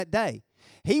that day.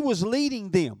 He was leading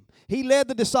them. He led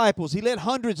the disciples. He led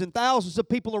hundreds and thousands of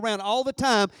people around all the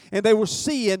time, and they were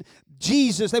seeing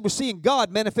Jesus. They were seeing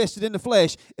God manifested in the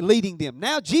flesh leading them.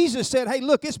 Now Jesus said, hey,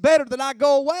 look, it's better that I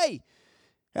go away.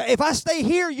 If I stay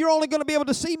here, you're only going to be able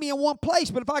to see me in one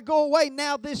place. But if I go away,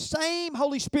 now this same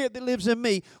Holy Spirit that lives in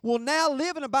me will now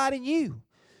live and abide in you.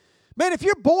 Man, if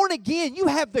you're born again, you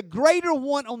have the greater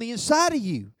one on the inside of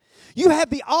you. You have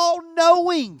the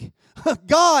all-knowing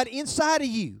God inside of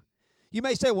you. You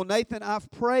may say, well, Nathan, I've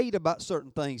prayed about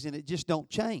certain things and it just don't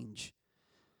change.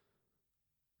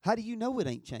 How do you know it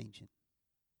ain't changing?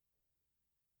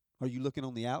 Are you looking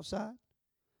on the outside?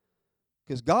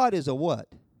 Because God is a what?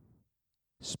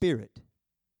 Spirit.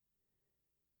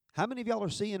 How many of y'all are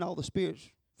seeing all the spirits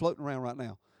floating around right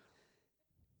now?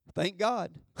 Thank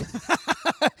God.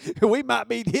 We might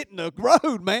be hitting the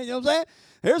road, man. You know what I'm saying?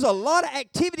 There's a lot of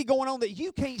activity going on that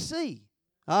you can't see.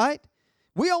 All right?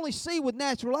 We only see with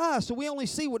natural eyes, so we only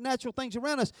see with natural things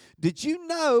around us. Did you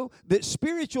know that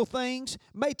spiritual things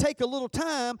may take a little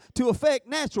time to affect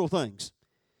natural things?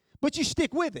 But you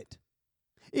stick with it.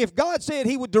 If God said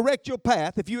He would direct your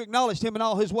path, if you acknowledged Him in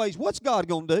all His ways, what's God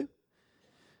going to do?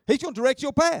 He's going to direct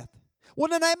your path. Well,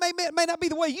 then that may not be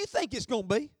the way you think it's going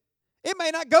to be. It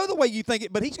may not go the way you think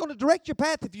it, but He's going to direct your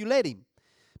path if you let Him.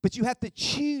 But you have to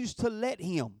choose to let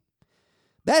Him.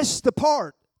 That's the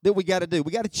part that we got to do.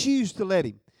 We got to choose to let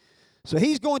Him. So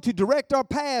He's going to direct our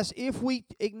paths if we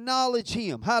acknowledge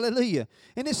Him. Hallelujah.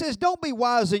 And it says, don't be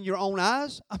wise in your own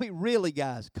eyes. I mean, really,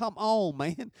 guys, come on,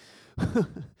 man.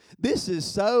 This is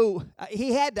so,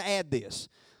 He had to add this.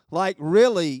 Like,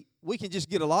 really, we can just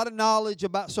get a lot of knowledge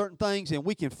about certain things and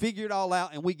we can figure it all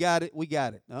out and we got it.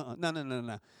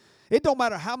 No. It don't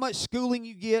matter how much schooling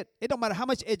you get. It don't matter how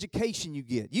much education you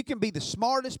get. You can be the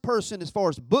smartest person as far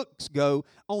as books go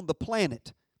on the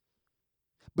planet.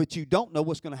 But you don't know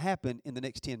what's going to happen in the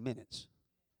next 10 minutes.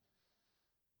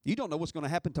 You don't know what's going to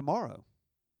happen tomorrow.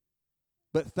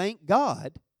 But thank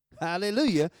God,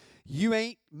 hallelujah, you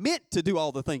ain't meant to do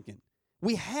all the thinking.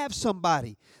 We have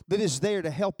somebody that is there to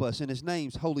help us, and His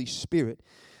name's Holy Spirit.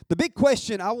 The big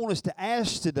question I want us to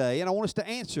ask today, and I want us to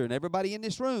answer, and everybody in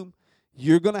this room,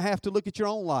 you're going to have to look at your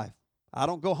own life. I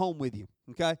don't go home with you,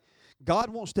 okay? God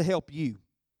wants to help you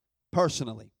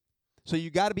personally. So you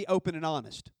got to be open and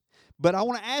honest. But I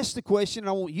want to ask the question, and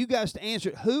I want you guys to answer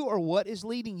it. Who or what is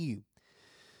leading you?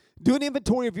 Do an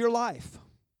inventory of your life.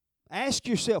 Ask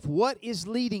yourself, what is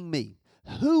leading me?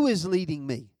 Who is leading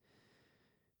me?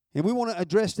 And we want to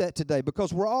address that today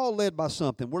because we're all led by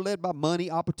something. We're led by money,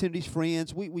 opportunities,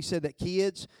 friends. We said that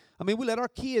kids. I mean, we let our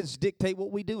kids dictate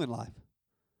what we do in life.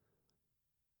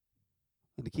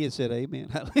 And the kids said, amen.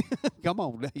 Come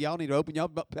on. Y'all need to open your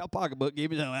pocketbook.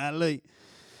 Give me some. Hallelujah.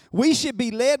 We should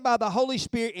be led by the Holy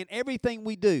Spirit in everything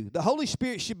we do. The Holy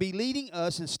Spirit should be leading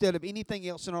us instead of anything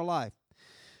else in our life.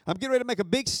 I'm getting ready to make a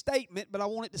big statement, but I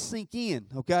want it to sink in,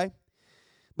 okay?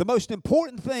 The most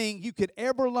important thing you could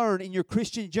ever learn in your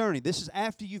Christian journey, this is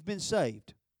after you've been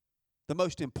saved, the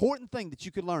most important thing that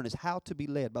you could learn is how to be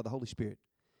led by the Holy Spirit.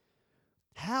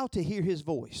 How to hear His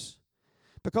voice.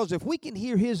 Because if we can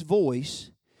hear His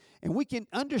voice and we can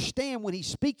understand when He's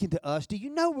speaking to us, do you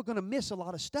know we're going to miss a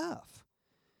lot of stuff?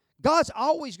 God's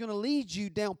always going to lead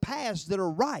you down paths that are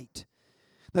right.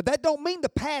 Now, that don't mean the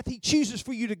path He chooses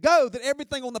for you to go, that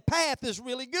everything on the path is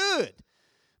really good.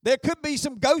 There could be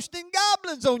some ghosts and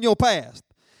goblins on your path.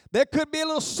 There could be a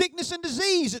little sickness and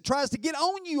disease that tries to get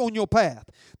on you on your path.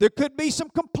 There could be some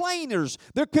complainers.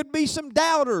 There could be some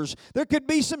doubters. There could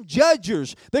be some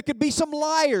judgers. There could be some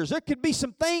liars. There could be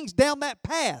some things down that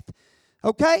path.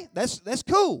 Okay? That's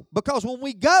cool. Because when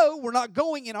we go, we're not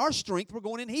going in our strength. We're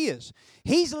going in His.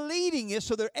 He's leading us,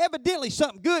 so there's evidently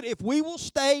something good if we will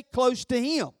stay close to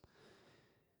Him.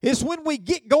 It's when we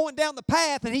get going down the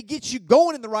path and He gets you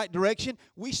going in the right direction,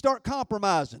 we start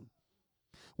compromising.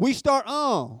 We start,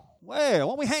 well, why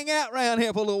don't we hang out around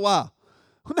here for a little while?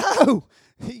 No,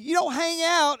 you don't hang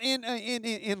out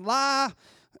in Lie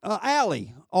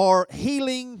Alley or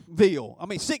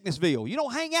Sicknessville. You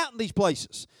don't hang out in these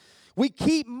places. We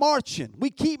keep marching.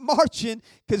 We keep marching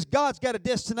because God's got a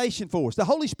destination for us. The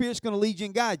Holy Spirit's going to lead you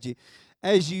and guide you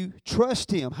as you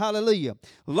trust Him. Hallelujah.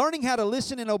 Learning how to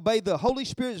listen and obey the Holy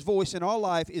Spirit's voice in our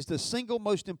life is the single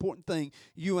most important thing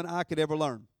you and I could ever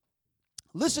learn.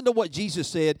 Listen to what Jesus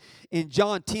said in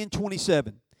John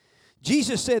 10:27.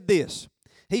 Jesus said this.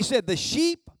 He said, the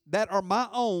sheep that are my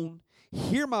own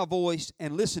hear my voice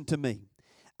and listen to me.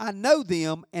 I know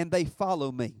them and they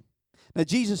follow me. Now,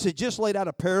 Jesus had just laid out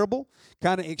a parable,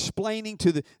 kind of explaining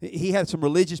he had some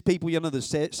religious people, the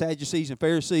Sadducees and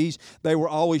Pharisees. They were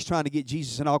always trying to get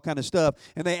Jesus and all kind of stuff.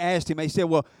 And they asked him, they said,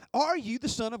 well, are you the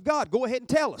Son of God? Go ahead and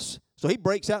tell us. So he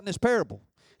breaks out in this parable,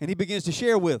 and he begins to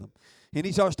share with them. And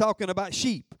he starts talking about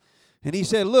sheep. And he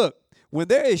said, look, when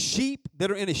there is sheep that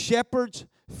are in a shepherd's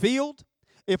field,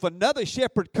 if another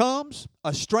shepherd comes,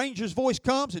 a stranger's voice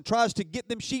comes and tries to get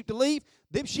them sheep to leave,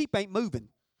 them sheep ain't moving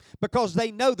because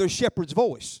they know their shepherd's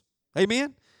voice.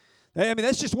 Amen? I mean,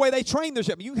 that's just the way they train their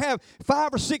shepherd. You have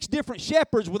 5 or 6 different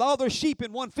shepherds with all their sheep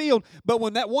in one field, but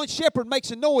when that one shepherd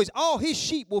makes a noise, all his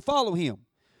sheep will follow him.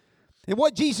 And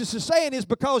what Jesus is saying is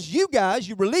because you guys,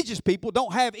 you religious people,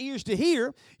 don't have ears to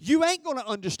hear, you ain't going to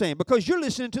understand because you're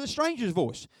listening to the stranger's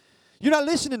voice. You're not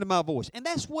listening to my voice. And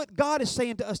that's what God is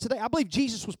saying to us today. I believe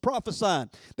Jesus was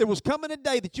prophesying. There was coming a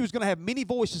day that you was going to have many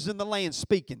voices in the land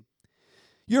speaking.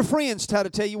 Your friends try to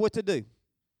tell you what to do.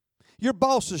 Your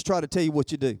bosses try to tell you what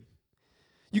to do.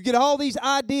 You get all these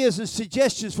ideas and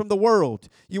suggestions from the world.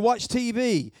 You watch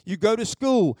TV. You go to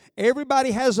school. Everybody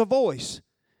has a voice.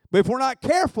 But if we're not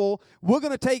careful, we're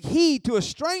going to take heed to a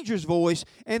stranger's voice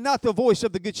and not the voice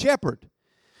of the good shepherd.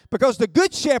 Because the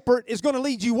good shepherd is going to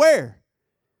lead you where?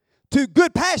 To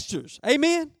good pastures.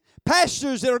 Amen?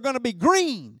 Pastures that are going to be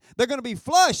green. They're going to be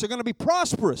flush. They're going to be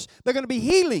prosperous. They're going to be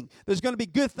healing. There's going to be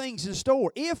good things in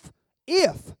store. If,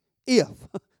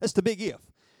 that's the big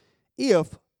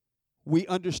if we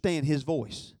understand His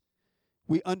voice.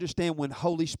 We understand when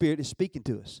Holy Spirit is speaking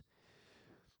to us.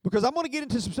 Because I'm going to get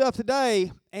into some stuff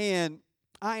today, and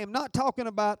I am not talking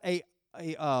about an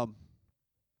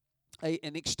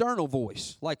external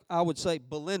voice, like I would say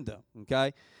Belinda,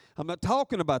 okay? I'm not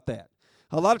talking about that.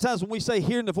 A lot of times when we say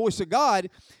hearing the voice of God,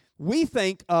 we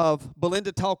think of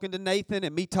Belinda talking to Nathan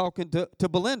and me talking to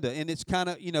Belinda. And it's kind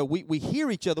of, we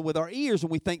hear each other with our ears and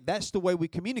we think that's the way we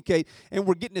communicate. And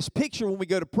we're getting this picture when we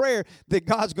go to prayer that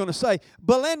God's going to say,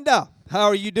 Belinda, how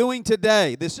are you doing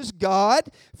today? This is God.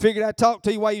 Figured I'd talk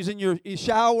to you while you was in your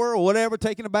shower or whatever,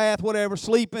 taking a bath, whatever,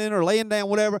 sleeping or laying down,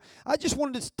 whatever. I just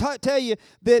wanted to tell you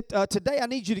that today I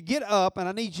need you to get up and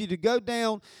I need you to go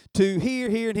down to here,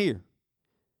 here, and here.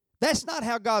 That's not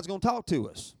how God's going to talk to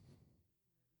us.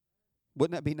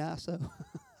 Wouldn't that be nice, though?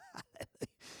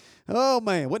 Oh,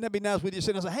 man, wouldn't that be nice? We just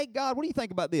sit and say, hey, God, what do you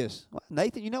think about this? Well,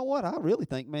 Nathan, you know what? I really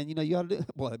think, man, you ought to do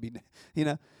it. Boy, that'd be,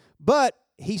 But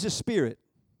He's a spirit.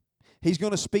 He's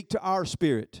going to speak to our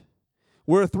spirit.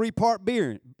 We're a 3-part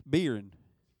beard.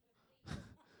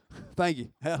 Thank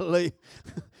you. Hallelujah.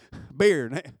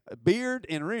 Beard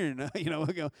and rearing.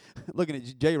 Looking at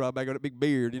J-Rod back on that big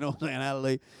beard, you know what I'm saying?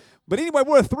 Hallelujah. But anyway,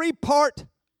 we're a 3-part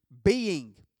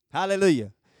being.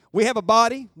 Hallelujah. We have a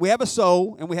body, we have a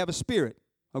soul, and we have a spirit,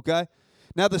 okay?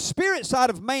 Now, the spirit side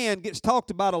of man gets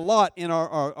talked about a lot in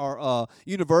our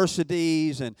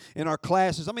universities and in our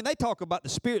classes. I mean, they talk about the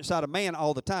spirit side of man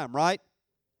all the time, right?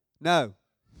 No.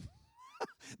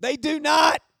 They do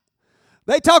not.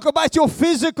 They talk about your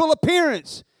physical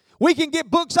appearance. We can get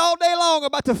books all day long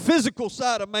about the physical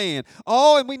side of man.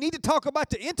 Oh, and we need to talk about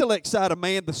the intellect side of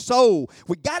man, the soul.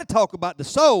 We got to talk about the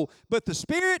soul. But the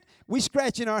spirit, we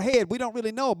scratch in our head. We don't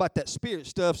really know about that spirit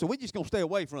stuff, so we're just going to stay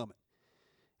away from it.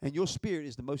 And your spirit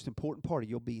is the most important part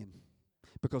of your being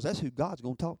because that's who God's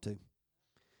going to talk to.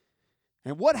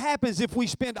 And what happens if we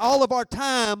spend all of our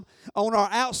time on our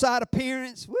outside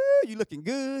appearance? Woo, you looking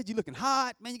good. You looking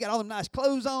hot. Man, you got all them nice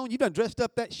clothes on. You done dressed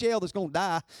up that shell that's going to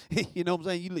die. You know what I'm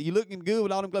saying? You looking good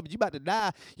with all them clothes, but you about to die.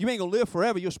 You ain't going to live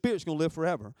forever. Your spirit's going to live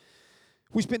forever.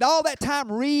 We spend all that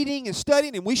time reading and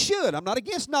studying, and we should. I'm not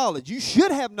against knowledge. You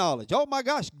should have knowledge. Oh, my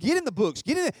gosh, get in the books.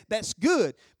 Get in it. That's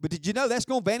good. But did you know that's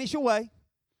going to vanish away?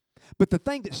 But the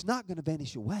thing that's not going to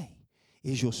vanish away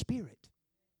is your spirit.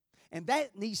 And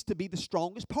that needs to be the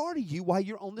strongest part of you while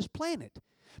you're on this planet.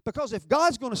 Because if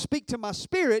God's going to speak to my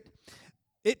spirit,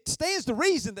 it stands to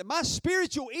reason that my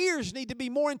spiritual ears need to be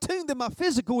more in tune than my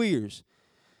physical ears.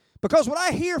 Because what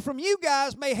I hear from you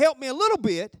guys may help me a little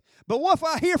bit, but what if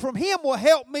I hear from Him will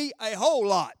help me a whole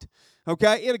lot.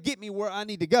 Okay? It'll get me where I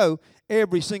need to go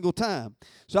every single time.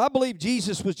 So I believe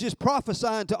Jesus was just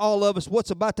prophesying to all of us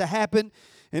what's about to happen,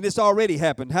 and it's already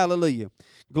happened. Hallelujah.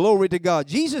 Glory to God.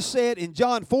 Jesus said in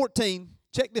John 14,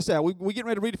 check this out. We're getting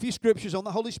ready to read a few scriptures on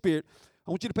the Holy Spirit.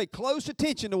 I want you to pay close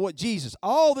attention to what Jesus,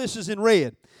 all this is in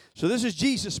red. So this is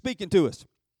Jesus speaking to us.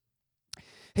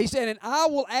 He said, and I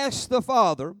will ask the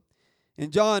Father,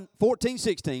 in John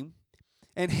 14:16,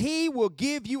 and He will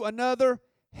give you another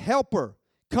helper,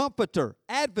 comforter,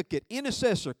 advocate,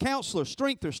 intercessor, counselor,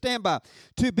 strengther, standby,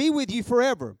 to be with you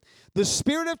forever. The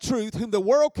Spirit of truth, whom the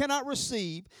world cannot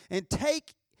receive and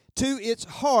take to its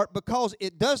heart, because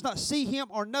it does not see him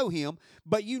or know him,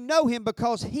 but you know him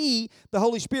because he, the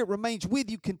Holy Spirit, remains with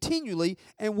you continually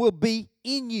and will be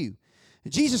in you.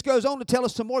 Jesus goes on to tell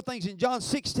us some more things in John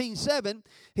 16:7.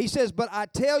 He says, but I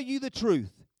tell you the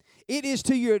truth. It is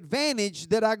to your advantage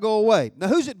that I go away. Now,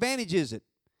 whose advantage is it?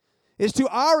 It's to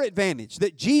our advantage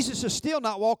that Jesus is still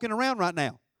not walking around right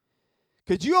now.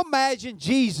 Could you imagine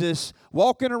Jesus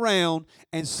walking around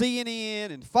and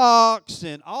CNN and Fox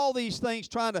and all these things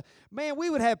trying to, man,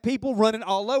 we would have people running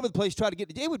all over the place trying to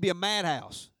get, it would be a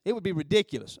madhouse. It would be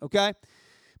ridiculous, okay?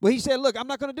 Well, he said, look, I'm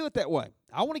not going to do it that way.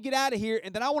 I want to get out of here,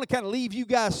 and then I want to kind of leave you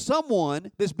guys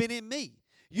someone that's been in me.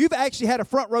 You've actually had a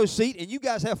front row seat, and you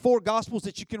guys have 4 Gospels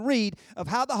that you can read of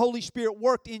how the Holy Spirit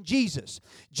worked in Jesus.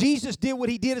 Jesus did what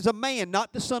he did as a man,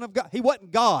 not the Son of God. He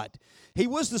wasn't God. He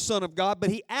was the Son of God, but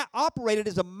he operated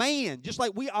as a man, just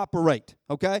like we operate,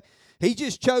 okay? He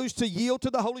just chose to yield to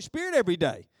the Holy Spirit every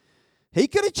day. He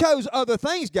could have chose other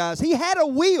things, guys. He had a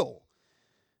will,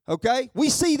 okay? We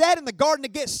see that in the Garden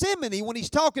of Gethsemane when he's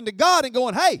talking to God and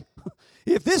going, hey,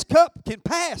 if this cup can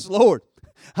pass, Lord,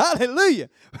 hallelujah,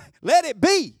 let it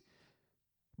be,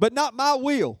 but not my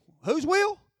will. Whose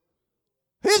will?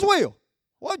 His will.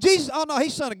 Well, Jesus, oh no,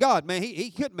 he's Son of God, man.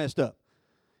 He couldn't messed up.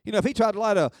 You know, if he tried to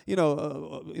light a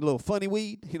little funny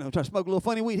weed, try to smoke a little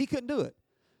funny weed, he couldn't do it.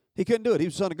 He couldn't do it. He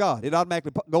was the Son of God. It'd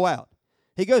automatically go out.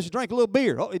 He goes to drink a little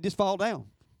beer. Oh, it just fall down,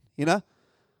 I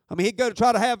mean, he'd go to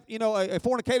try to have, a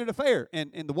fornicated affair,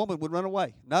 and the woman would run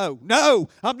away. No,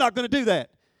 I'm not going to do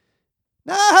that.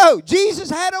 No,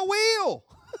 Jesus had a will.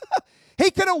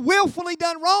 He could have willfully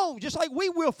done wrong, just like we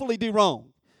willfully do wrong.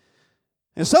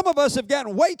 And some of us have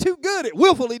gotten way too good at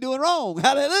willfully doing wrong.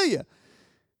 Hallelujah.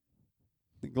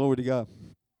 Glory to God.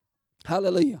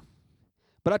 Hallelujah.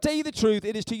 But I tell you the truth,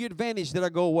 it is to your advantage that I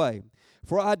go away.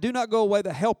 For I do not go away,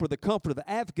 the helper, the comforter, the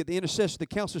advocate, the intercessor, the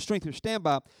counselor, strengthener,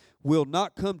 standby will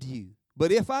not come to you.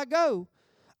 But if I go,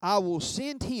 I will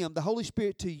send him, the Holy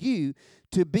Spirit, to you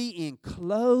to be in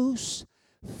close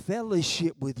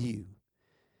fellowship with you.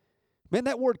 Man,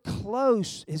 that word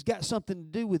close has got something to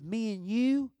do with me and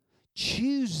you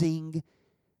choosing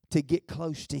to get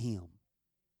close to him.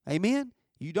 Amen?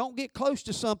 You don't get close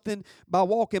to something by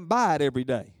walking by it every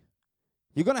day.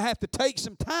 You're going to have to take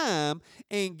some time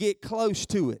and get close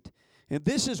to it. And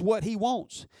this is what he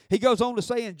wants. He goes on to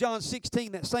say in John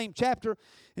 16, that same chapter,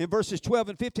 in verses 12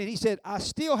 and 15, he said, I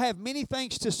still have many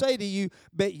things to say to you,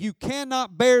 but you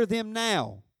cannot bear them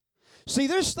now. See,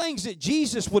 there's things that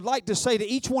Jesus would like to say to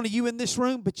each one of you in this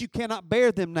room, but you cannot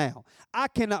bear them now. I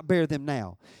cannot bear them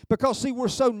now. Because, see, we're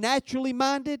so naturally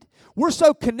minded. We're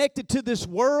so connected to this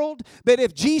world that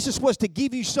if Jesus was to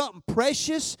give you something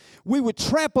precious, we would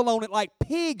trample on it like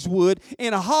pigs would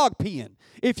in a hog pen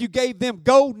if you gave them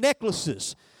gold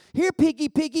necklaces. Here,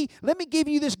 piggy, let me give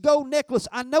you this gold necklace.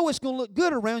 I know it's going to look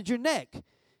good around your neck.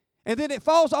 And then it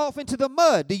falls off into the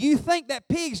mud. Do you think that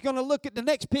pig's going to look at the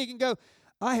next pig and go,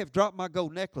 I have dropped my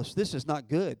gold necklace. This is not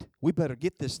good. We better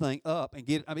get this thing up and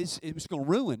get it. I mean, it's going to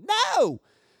ruin. No!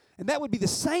 And that would be the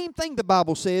same thing the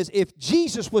Bible says if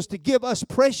Jesus was to give us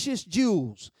precious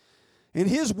jewels. And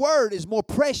his word is more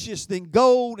precious than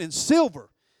gold and silver.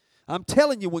 I'm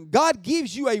telling you, when God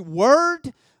gives you a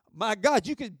word, my God,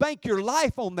 you can bank your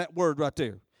life on that word right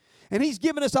there. And he's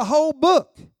given us a whole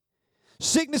book.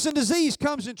 Sickness and disease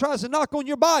comes and tries to knock on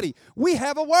your body. We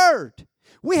have a word.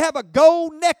 We have a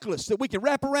gold necklace that we can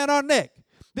wrap around our neck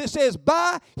that says,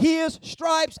 by his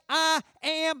stripes I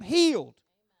am healed.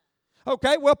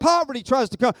 Okay, well, poverty tries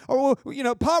to come,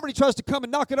 poverty tries to come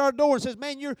and knock at our door and says,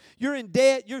 man, you're in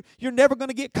debt, you're never going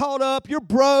to get caught up, you're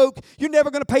broke, you're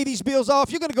never going to pay these bills off,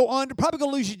 you're going to go under, probably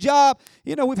going to lose your job.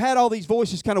 We've had all these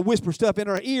voices kind of whisper stuff in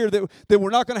our ear that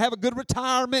we're not going to have a good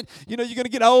retirement, you're going to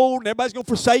get old and everybody's going to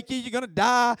forsake you, you're going to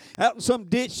die out in some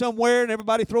ditch somewhere and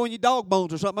everybody throwing you dog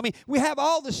bones or something. I mean, we have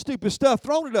all this stupid stuff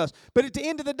thrown at us, but at the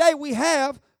end of the day, we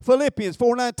have Philippians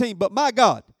 4:19, but my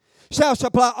God shall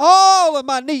supply all of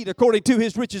my need according to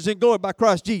his riches and glory by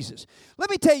Christ Jesus. Let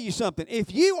me tell you something.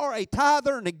 If you are a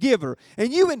tither and a giver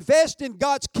and you invest in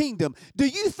God's kingdom, do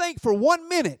you think for 1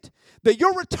 minute that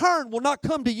your return will not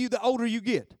come to you the older you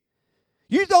get?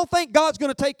 You don't think God's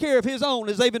going to take care of his own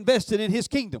as they've invested in his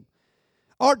kingdom?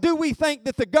 Or do we think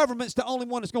that the government's the only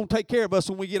one that's going to take care of us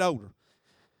when we get older?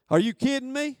 Are you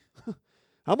kidding me?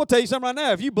 I'm going to tell you something right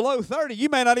now. If you below 30, you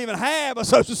may not even have a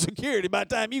Social Security by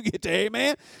the time you get there,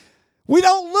 amen? We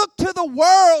don't look to the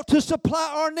world to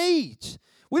supply our needs.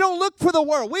 We don't look for the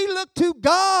world. We look to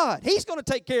God. He's going to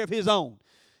take care of his own.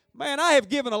 Man, I have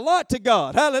given a lot to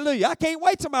God. Hallelujah. I can't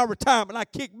wait till my retirement and I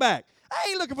kick back. I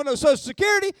ain't looking for no Social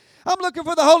Security. I'm looking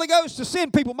for the Holy Ghost to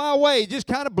send people my way. Just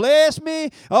kind of bless me.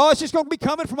 Oh, it's just going to be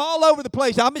coming from all over the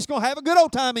place. I'm just going to have a good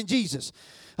old time in Jesus.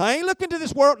 I ain't looking to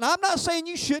this world. And I'm not saying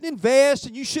you shouldn't invest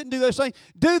and you shouldn't do those things.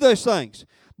 Do those things.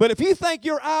 But if you think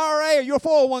your IRA or your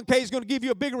 401k is going to give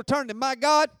you a bigger return than my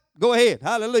God, go ahead.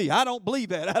 Hallelujah. I don't believe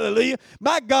that. Hallelujah.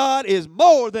 My God is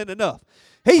more than enough.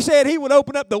 He said He would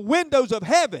open up the windows of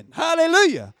heaven.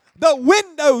 Hallelujah. The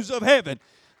windows of heaven.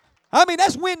 I mean,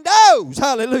 that's windows.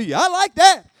 Hallelujah. I like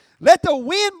that. Let the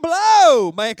wind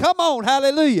blow, man. Come on.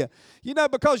 Hallelujah. You know,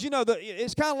 because,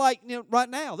 it's kind of like, right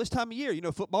now, this time of year,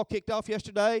 football kicked off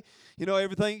yesterday.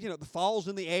 Everything, the fall's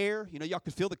in the air. Y'all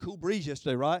could feel the cool breeze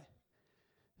yesterday, right?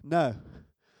 No.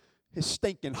 It's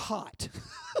stinking hot.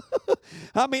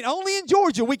 I mean, only in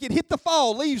Georgia we can hit the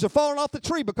fall. Leaves are falling off the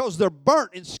tree because they're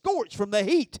burnt and scorched from the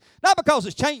heat. Not because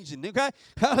it's changing, okay?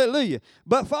 Hallelujah.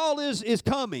 But fall is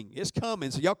coming. It's coming.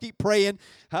 So y'all keep praying.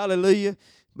 Hallelujah.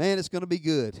 Man, it's going to be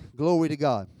good. Glory to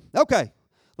God. Okay,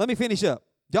 let me finish up.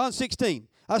 John 16.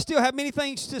 I still have many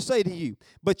things to say to you,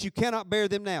 but you cannot bear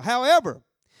them now. However,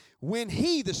 when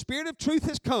He, the Spirit of truth,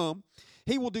 has come,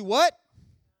 He will do what?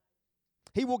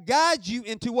 He will guide you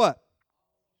into what?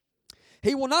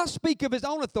 He will not speak of His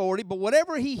own authority, but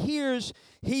whatever He hears,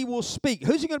 He will speak.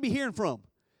 Who's He going to be hearing from?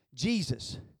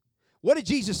 Jesus. What did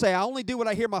Jesus say? I only do what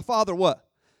I hear my Father what?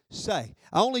 Say.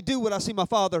 I only do what I see my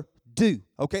Father do.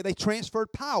 Okay, they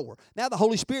transferred power. Now the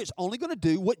Holy Spirit's only going to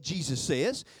do what Jesus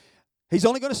says. He's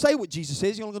only going to say what Jesus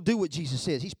says. He's only going to do what Jesus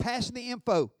says. He's passing the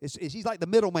info. He's like the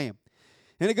middleman.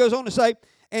 And it goes on to say,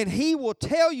 and He will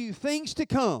tell you things to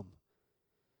come.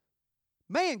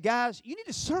 Man, guys, you need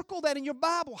to circle that in your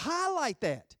Bible. Highlight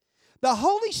that. The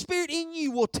Holy Spirit in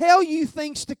you will tell you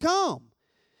things to come.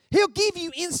 He'll give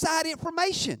you inside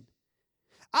information.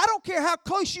 I don't care how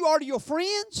close you are to your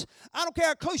friends. I don't care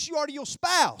how close you are to your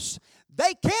spouse.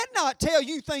 They cannot tell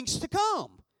you things to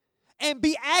come and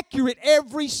be accurate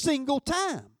every single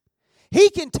time. He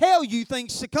can tell you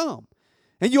things to come,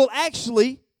 and you'll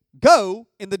actually go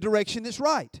in the direction that's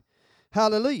right.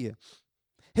 Hallelujah.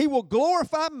 He will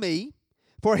glorify me,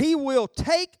 for He will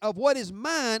take of what is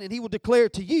mine, and He will declare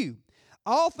it to you.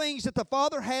 All things that the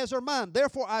Father has are mine.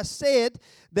 Therefore I said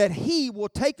that He will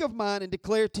take of mine and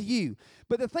declare it to you.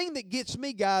 But the thing that gets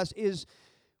me, guys, is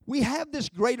we have this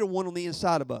greater one on the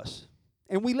inside of us,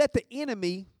 and we let the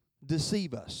enemy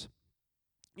deceive us.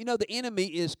 The enemy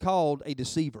is called a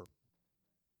deceiver.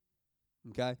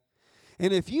 Okay?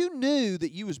 And if you knew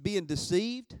that you was being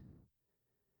deceived,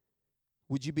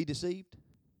 would you be deceived?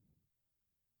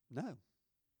 No.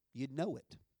 You'd know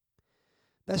it.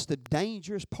 That's the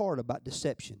dangerous part about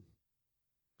deception,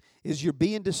 is you're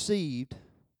being deceived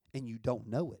and you don't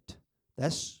know it.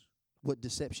 That's what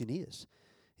deception is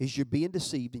you're being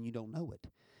deceived and you don't know it.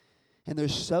 And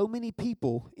there's so many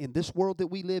people in this world that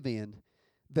we live in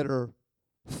that are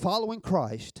following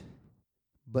Christ,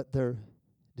 but they're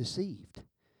deceived.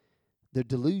 They're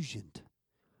delusioned.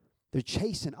 They're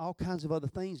chasing all kinds of other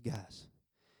things, guys.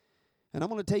 And I'm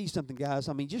going to tell you something, guys.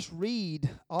 I mean, just read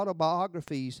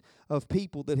autobiographies of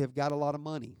people that have got a lot of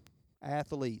money.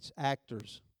 Athletes,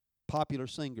 actors, popular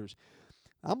singers.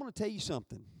 I'm going to tell you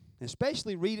something.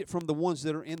 Especially read it from the ones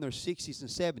that are in their 60s and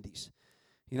 70s.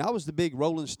 I was the big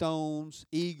Rolling Stones,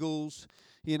 Eagles.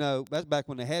 That's back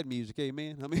when they had music,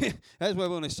 amen? I mean, that's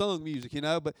when they sung music,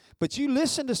 But you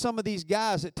listen to some of these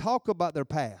guys that talk about their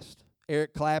past.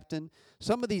 Eric Clapton,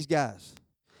 some of these guys.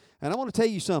 And I want to tell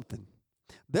you something.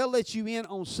 They'll let you in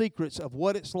on secrets of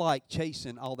what it's like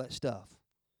chasing all that stuff,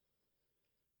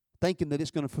 thinking that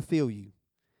it's going to fulfill you.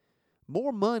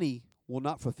 More money will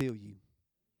not fulfill you.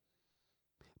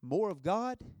 More of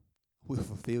God will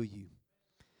fulfill you.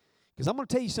 Because I'm going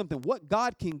to tell you something, what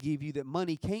God can give you that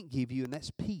money can't give you, and that's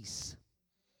peace.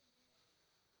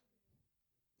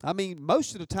 I mean,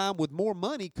 most of the time with more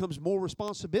money comes more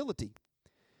responsibility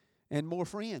and more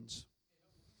friends.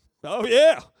 Oh,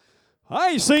 yeah.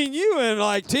 I ain't seen you in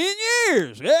like 10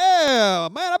 years. Yeah,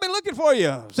 man, I've been looking for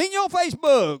you. Seen you on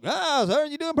Facebook. I heard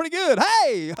you doing pretty good.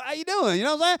 Hey, how you doing? You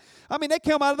know what I'm saying? I mean, they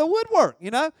come out of the woodwork,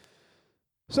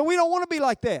 So we don't want to be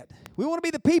like that. We want to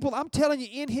be the people, I'm telling you,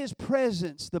 in His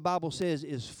presence, the Bible says,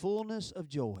 is fullness of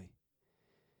joy.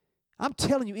 I'm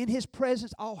telling you, in His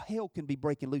presence, all hell can be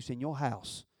breaking loose in your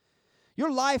house.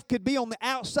 Your life could be on the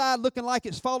outside looking like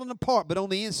it's falling apart, but on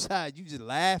the inside, you just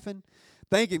laughing,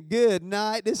 thinking, good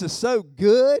night, this is so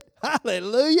good.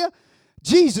 Hallelujah.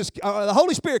 Jesus, the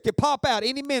Holy Spirit could pop out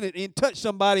any minute and touch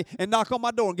somebody and knock on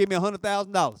my door and give me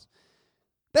 $100,000.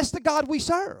 That's the God we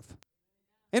serve.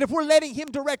 And if we're letting Him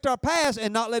direct our paths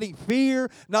and not letting fear,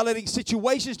 not letting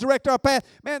situations direct our path,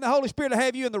 man, the Holy Spirit will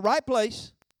have you in the right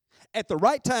place, at the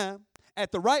right time,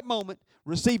 at the right moment,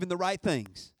 receiving the right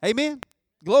things. Amen?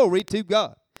 Glory to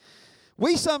God.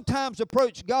 We sometimes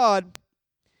approach God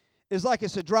as like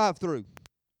it's a drive-through.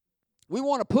 We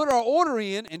want to put our order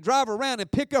in and drive around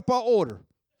and pick up our order.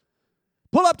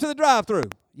 Pull up to the drive-through.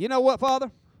 You know what,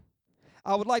 Father?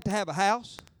 I would like to have a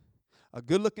house, a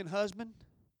good-looking husband,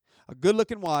 a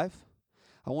good-looking wife.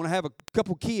 I want to have a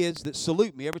couple kids that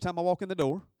salute me every time I walk in the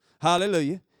door.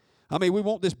 Hallelujah. I mean, we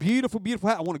want this beautiful, beautiful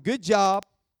house. I want a good job.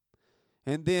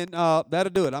 And then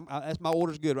that'll do it. That's my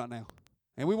order's good right now.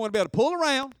 And we want to be able to pull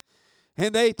around,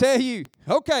 and they tell you,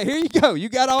 okay, here you go. You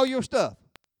got all your stuff.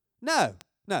 No.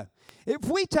 If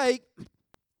we take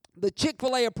the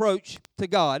Chick-fil-A approach to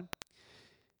God,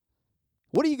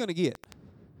 what are you going to get?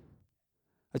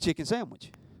 A chicken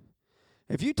sandwich.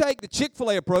 If you take the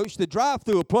Chick-fil-A approach, the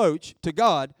drive-through approach to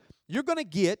God, you're going to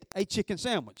get a chicken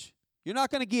sandwich. You're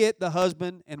not going to get the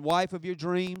husband and wife of your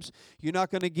dreams. You're not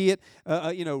going to get,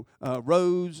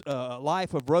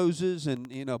 life of roses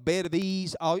and, bed of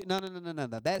ease.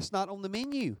 No. That's not on the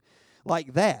menu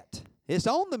like that. It's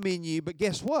on the menu, but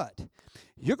guess what?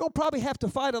 You're going to probably have to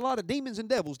fight a lot of demons and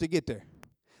devils to get there.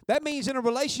 That means in a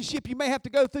relationship, you may have to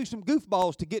go through some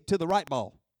goofballs to get to the right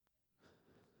ball.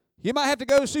 You might have to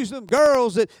go see some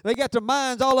girls that they got their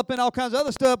minds all up in all kinds of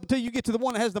other stuff until you get to the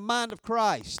one that has the mind of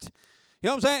Christ. You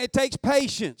know what I'm saying? It takes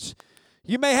patience.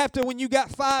 You may have to, when you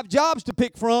got 5 jobs to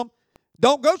pick from,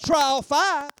 don't go try all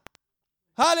 5.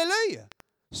 Hallelujah.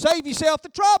 Save yourself the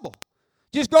trouble.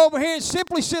 Just go over here and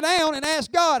simply sit down and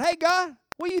ask God, hey, God,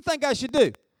 what do you think I should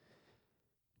do?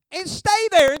 And stay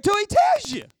there until He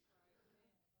tells you.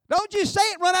 Don't just say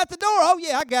it and run out the door. Oh,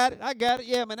 yeah, I got it.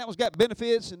 Yeah, man, that one's got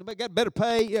benefits and got better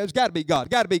pay. Yeah, it's got to be God.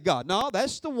 Got to be God. No,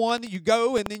 that's the one that you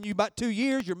go and then you about 2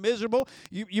 years, you're miserable.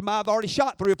 You might have already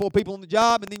shot 3 or 4 people on the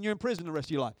job and then you're in prison the rest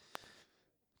of your life.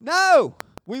 No,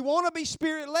 we want to be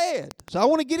Spirit-led. So I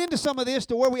want to get into some of this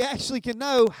to where we actually can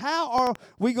know how are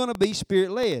we going to be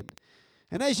Spirit-led.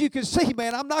 And as you can see,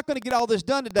 man, I'm not going to get all this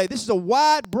done today. This is a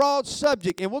wide, broad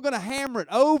subject, and we're going to hammer it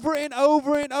over and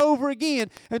over and over again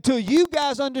until you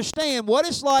guys understand what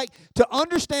it's like to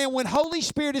understand when Holy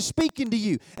Spirit is speaking to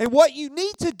you and what you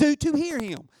need to do to hear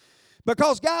Him.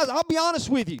 Because, guys, I'll be honest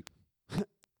with you.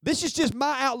 This is just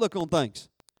my outlook on things.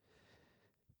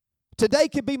 Today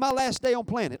could be my last day on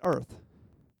planet Earth.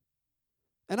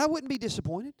 And I wouldn't be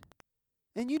disappointed.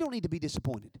 And you don't need to be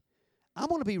disappointed. I'm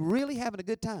going to be really having a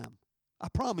good time. I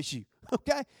promise you,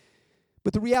 okay?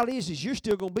 But the reality is you're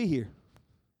still going to be here.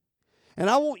 And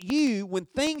I want you, when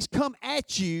things come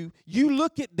at you, you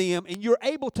look at them and you're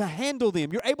able to handle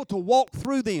them. You're able to walk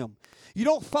through them. You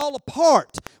don't fall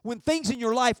apart when things in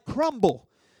your life crumble.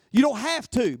 You don't have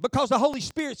to because the Holy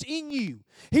Spirit's in you.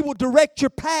 He will direct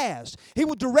your paths. He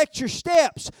will direct your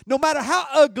steps no matter how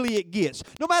ugly it gets,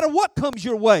 no matter what comes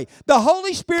your way. The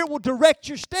Holy Spirit will direct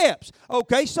your steps.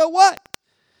 Okay, so what?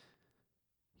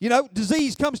 You know,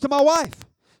 disease comes to my wife.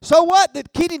 So what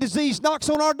that kidney disease knocks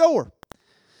on our door?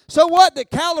 So what that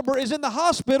Caliber is in the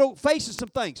hospital facing some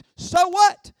things? So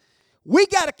what? We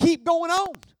got to keep going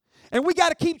on. And we got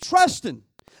to keep trusting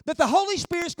that the Holy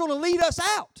Spirit's going to lead us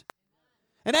out.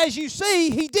 And as you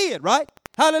see, He did, right?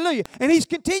 Hallelujah. And He's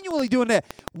continually doing that.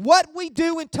 What we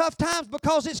do in tough times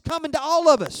because it's coming to all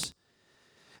of us.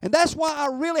 And that's why I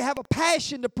really have a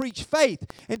passion to preach faith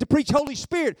and to preach Holy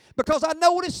Spirit, because I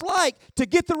know what it's like to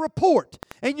get the report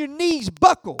and your knees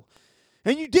buckle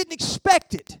and you didn't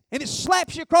expect it and it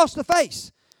slaps you across the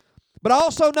face. But I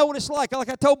also know what it's like. Like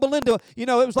I told Belinda, you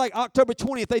know, it was like October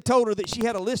 20th, they told her that she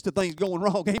had a list of things going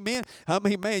wrong. Amen? I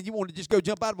mean, man, you want to just go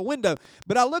jump out of a window.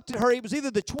 But I looked at her, it was either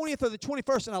the 20th or the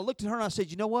 21st, and I looked at her and I said,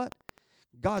 you know what?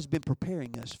 God's been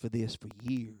preparing us for this for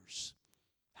years.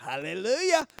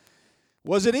 Hallelujah.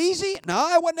 Was it easy?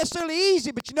 No, it wasn't necessarily easy,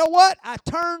 but you know what? I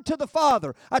turned to the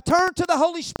Father. I turned to the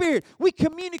Holy Spirit. We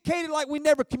communicated like we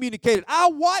never communicated. I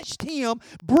watched Him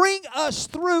bring us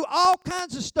through all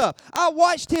kinds of stuff. I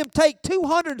watched Him take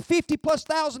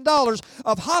 $250,000+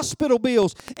 of hospital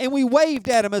bills, and we waved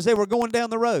at Him as they were going down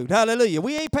the road. Hallelujah.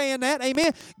 We ain't paying that.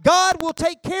 Amen. God will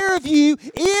take care of you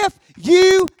if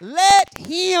you let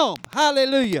Him.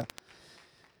 Hallelujah.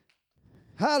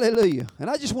 Hallelujah. And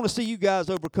I just want to see you guys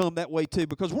overcome that way too,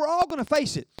 because we're all going to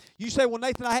face it. You say, well,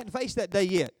 Nathan, I hadn't faced that day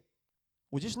yet.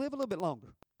 Well, just live a little bit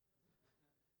longer.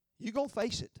 You're going to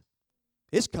face it.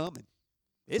 It's coming.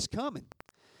 It's coming.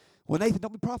 Well, Nathan,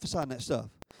 don't be prophesying that stuff.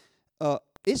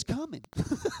 It's coming.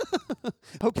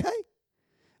 Okay?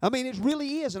 I mean, it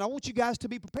really is. And I want you guys to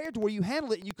be prepared to where you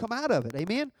handle it and you come out of it.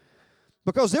 Amen?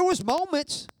 Because there was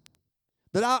moments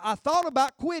that I thought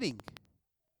about quitting.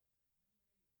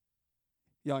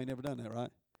 Y'all ain't never done that, right?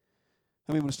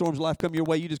 I mean, when the storms of life come your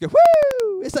way, you just go,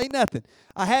 whoo, this ain't nothing.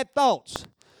 I had thoughts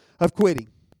of quitting.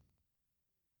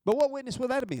 But what witness would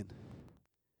that have been?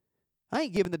 I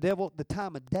ain't giving the devil the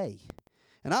time of day.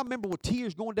 And I remember with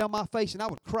tears going down my face, and I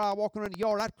would cry walking around the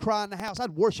yard. I'd cry in the house.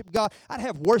 I'd worship God. I'd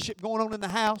have worship going on in the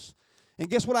house. And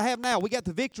guess what I have now? We got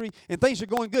the victory, and things are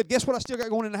going good. Guess what I still got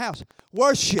going in the house?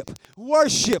 Worship.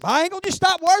 Worship. I ain't going to just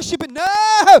stop worshiping. No!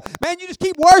 Man, you just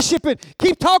keep worshiping.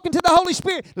 Keep talking to the Holy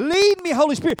Spirit. Lead me,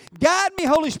 Holy Spirit. Guide me,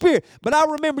 Holy Spirit. But I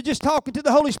remember just talking to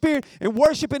the Holy Spirit and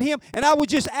worshiping Him, and I would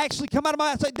just actually come out of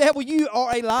my mouth and say, devil, you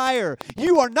are a liar.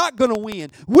 You are not going to win.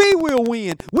 We will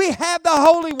win. We have the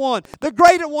Holy One, the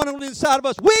greater one on the inside of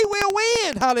us. We will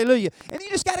win. Hallelujah. And you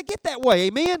just got to get that way.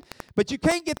 Amen? But you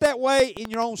can't get that way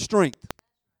in your own strength.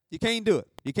 You can't do it.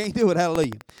 You can't do it.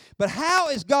 Hallelujah. But how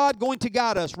is God going to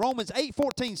guide us? Romans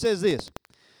 8:14 says this.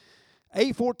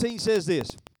 8:14 says this.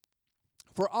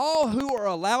 For all who are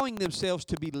allowing themselves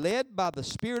to be led by the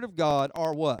Spirit of God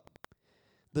are what?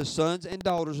 The sons and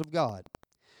daughters of God.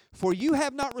 For you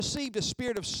have not received a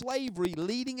spirit of slavery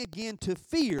leading again to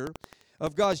fear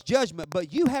of God's judgment,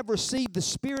 but you have received the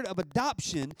spirit of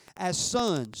adoption as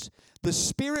sons, the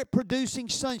Spirit producing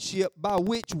sonship by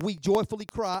which we joyfully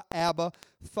cry, Abba,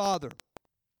 Father.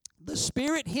 The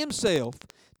Spirit Himself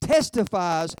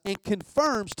testifies and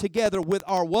confirms together with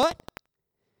our what?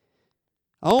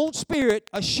 Own spirit,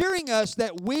 assuring us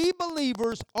that we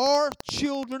believers are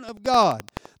children of God.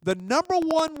 The number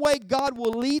one way God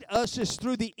will lead us is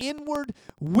through the inward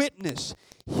witness.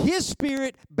 His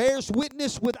Spirit bears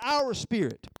witness with our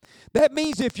spirit. That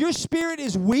means if your spirit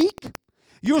is weak,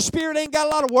 your spirit ain't got a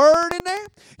lot of word in there,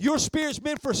 your spirit's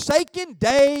been forsaken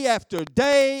day after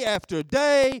day after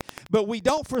day, but we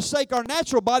don't forsake our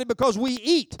natural body because we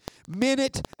eat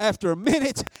minute after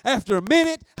minute after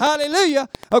minute. Hallelujah.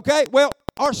 Okay, well,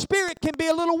 our spirit can be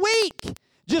a little weak.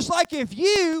 Just like if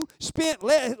you spent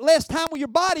less time with your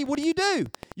body, what do?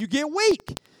 You get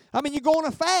weak. I mean, you go on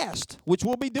a fast, which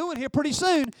we'll be doing here pretty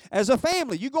soon as a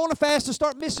family. You go on a fast and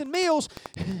start missing meals.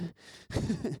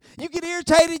 You get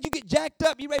irritated. You get jacked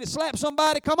up. You ready to slap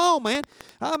somebody. Come on, man.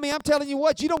 I mean, I'm telling you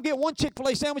what. You don't get one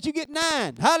Chick-fil-A sandwich. You get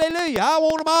 9. Hallelujah. I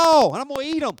want them all, and I'm going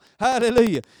to eat them.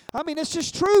 Hallelujah. I mean, it's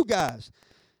just true, guys.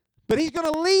 But He's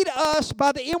going to lead us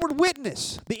by the inward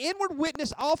witness. The inward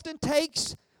witness often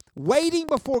takes waiting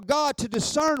before God to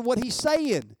discern what He's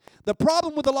saying. The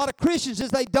problem with a lot of Christians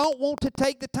is they don't want to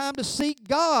take the time to seek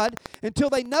God until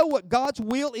they know what God's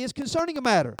will is concerning a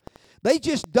matter. They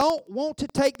just don't want to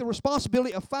take the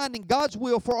responsibility of finding God's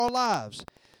will for our lives.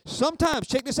 Sometimes,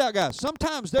 check this out, guys,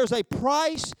 sometimes there's a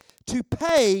price to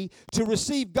pay to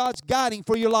receive God's guiding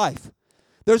for your life.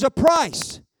 There's a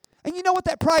price. And you know what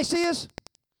that price is?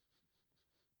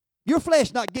 Your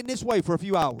flesh not getting its way for a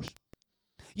few hours.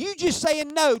 You just saying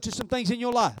no to some things in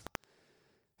your life.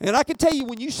 And I can tell you,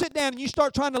 when you sit down and you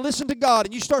start trying to listen to God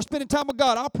and you start spending time with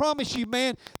God, I promise you,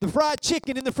 man, the fried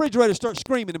chicken in the refrigerator starts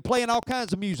screaming and playing all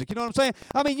kinds of music. You know what I'm saying?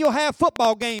 I mean, you'll have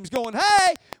football games going,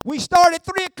 hey, we start at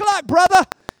 3 o'clock, brother.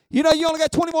 You know, you only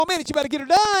got 20 more minutes. You better get it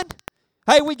done.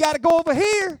 Hey, we got to go over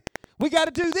here. We got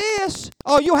to do this.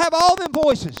 Oh, you'll have all them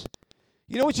voices.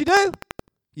 You know what you do?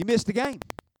 You miss the game.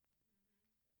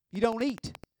 You don't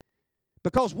eat.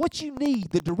 Because what you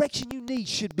need, the direction you need,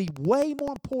 should be way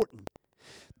more important.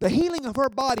 The healing of her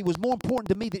body was more important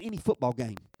to me than any football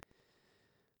game.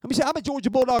 Let me say, I'm a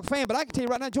Georgia Bulldog fan, but I can tell you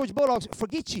right now, Georgia Bulldogs,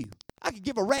 forget you. I could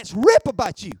give a rat's rip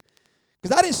about you.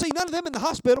 Because I didn't see none of them in the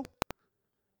hospital.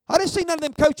 I didn't see none of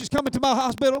them coaches coming to my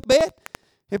hospital bed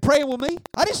and praying with me.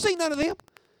 I didn't see none of them.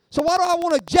 So why do I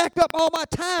want to jack up all my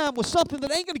time with something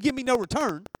that ain't going to give me no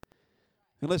return?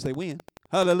 Unless they win.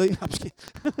 Hallelujah. I'm just kidding.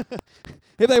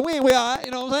 If they win, we all right.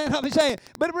 You know what I'm saying?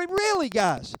 But really,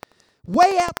 guys,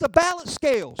 weigh out the balance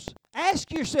scales.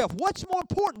 Ask yourself, what's more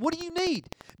important? What do you need?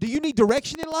 Do you need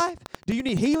direction in life? Do you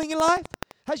need healing in life?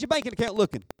 How's your banking account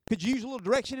looking? Could you use a little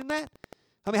direction in that?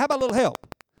 I mean, how about a little help?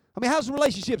 I mean, how's the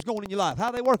relationships going in your life? How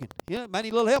are they working? You know, might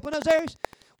need a little help in those areas.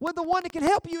 Well, the one that can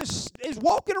help you is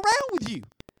walking around with you.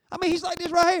 I mean, he's like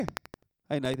this right here.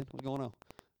 Hey, Nathan, what's going on?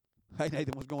 Hey,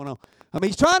 Nathan, what's going on? I mean,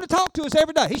 he's trying to talk to us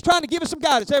every day. He's trying to give us some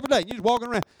guidance every day. You're just walking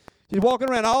around. Just walking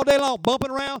around all day long,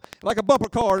 bumping around like a bumper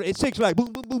car at Six Flags.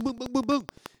 Boom, boom, boom, boom, boom, boom, boom.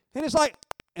 And it's like,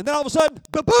 and then all of a sudden,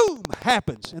 the boom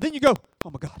happens. And then you go, oh,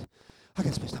 my God. I got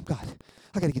to spend time with God.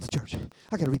 I got to get to church.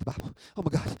 I got to read the Bible. Oh, my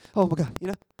God. Oh, my God. You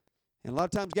know? And a lot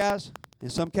of times, guys, in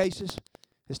some cases,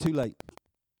 it's too late.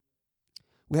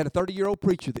 We had a 30-year-old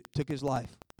preacher that took his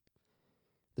life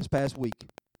this past week.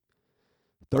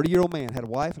 30-year-old man, had a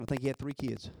wife, and I think he had 3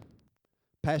 kids.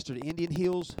 Pastored Indian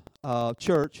Hills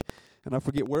Church, and I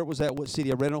forget where it was at, what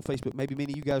city. I read it on Facebook. Maybe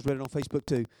many of you guys read it on Facebook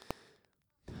too.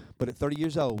 But at 30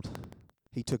 years old,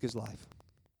 he took his life.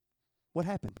 What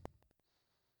happened?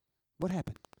 What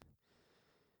happened?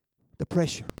 The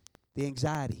pressure, the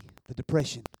anxiety, the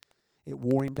depression, it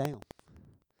wore him down.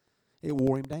 It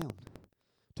wore him down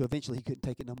till eventually he couldn't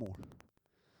take it no more.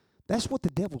 That's what the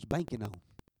devil's banking on.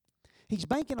 He's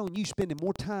banking on you spending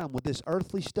more time with this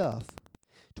earthly stuff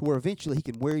to where eventually he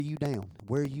can wear you down,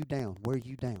 wear you down, wear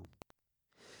you down.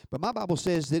 But my Bible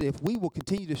says that if we will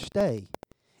continue to stay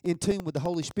in tune with the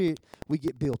Holy Spirit, we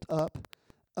get built up,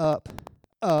 up,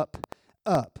 up,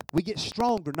 up. We get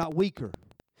stronger, not weaker.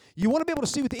 You want to be able to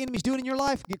see what the enemy's doing in your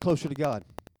life? Get closer to God.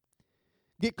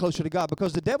 Get closer to God,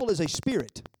 because the devil is a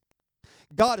spirit.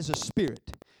 God is a spirit.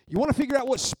 You want to figure out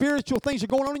what spiritual things are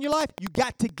going on in your life? You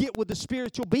got to get with the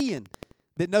spiritual being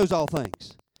that knows all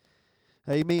things.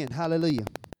 Amen. Hallelujah.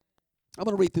 I'm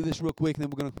going to read through this real quick, and then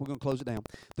we're going to close it down.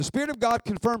 The Spirit of God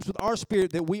confirms with our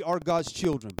spirit that we are God's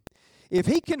children. If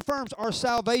He confirms our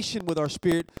salvation with our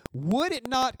spirit, would it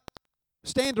not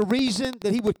stand to reason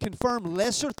that He would confirm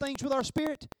lesser things with our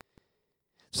spirit?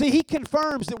 See, He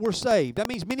confirms that we're saved. That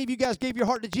means many of you guys gave your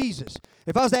heart to Jesus.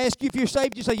 If I was to ask you if you're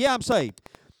saved, you say, yeah, I'm saved.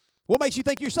 What makes you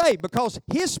think you're saved? Because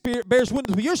His Spirit bears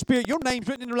witness with your spirit. Your name's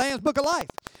written in the Lamb's Book of Life.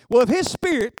 Well, if His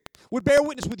Spirit would bear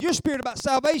witness with your spirit about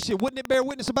salvation, wouldn't it bear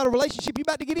witness about a relationship you're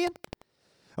about to get in?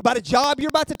 About a job you're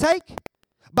about to take?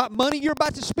 About money you're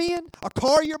about to spend? A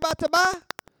car you're about to buy?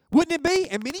 Wouldn't it be?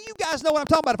 And many of you guys know what I'm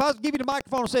talking about. If I was to give you the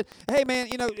microphone and said, hey, man,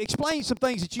 explain some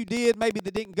things that you did maybe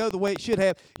that didn't go the way it should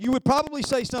have, you would probably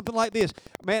say something like this.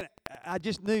 Man, I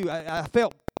just knew, I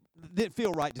felt, it didn't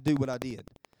feel right to do what I did.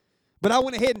 But I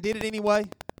went ahead and did it anyway.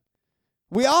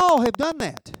 We all have done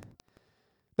that.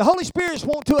 The Holy Spirit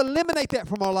wants to eliminate that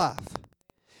from our life.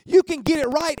 You can get it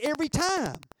right every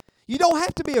time. You don't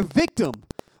have to be a victim,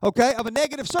 okay, of a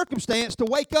negative circumstance to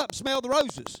wake up and smell the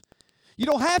roses. You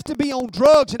don't have to be on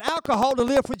drugs and alcohol to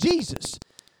live for Jesus.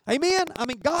 Amen? I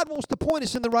mean, God wants to point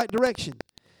us in the right direction.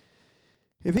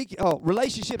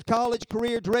 Relationships, college,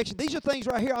 career, direction. These are things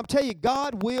right here. I'm telling you,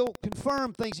 God will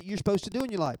confirm things that you're supposed to do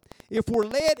in your life. If we're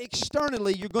led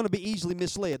externally, you're going to be easily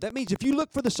misled. That means if you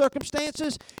look for the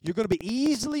circumstances, you're going to be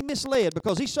easily misled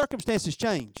because these circumstances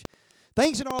change.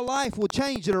 Things in our life will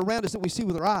change that are around us that we see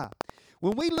with our eye.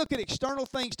 When we look at external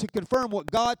things to confirm what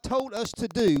God told us to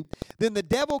do, then the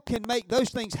devil can make those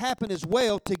things happen as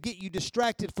well to get you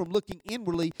distracted from looking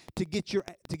inwardly to get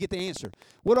the answer.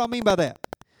 What do I mean by that?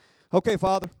 Okay,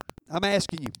 Father, I'm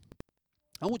asking you.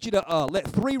 I want you to let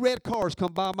 3 red cars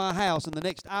come by my house in the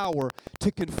next hour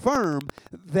to confirm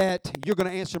that you're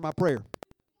going to answer my prayer.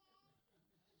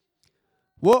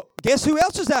 Well, guess who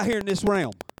else is out here in this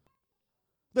realm?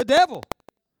 The devil.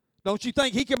 Don't you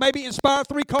think he can maybe inspire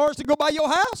 3 cars to go by your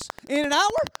house in an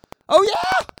hour? Oh,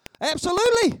 yeah,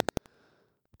 absolutely.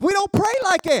 We don't pray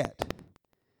like that.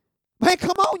 Man,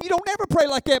 come on, you don't ever pray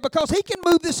like that because he can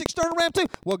move this external realm too.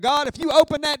 Well, God, if you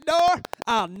open that door,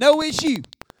 I'll know it's you.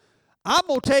 I'm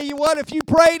going to tell you what, if you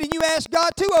prayed and you asked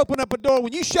God to open up a door,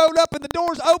 when you showed up and the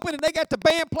door's open and they got the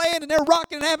band playing and they're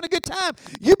rocking and having a good time,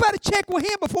 you better check with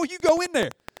him before you go in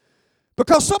there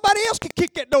because somebody else could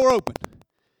kick that door open.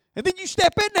 And then you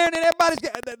step in there and then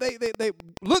they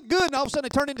look good and all of a sudden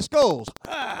they turn into skulls.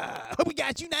 We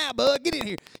got you now, bud. Get in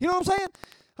here. You know what I'm saying?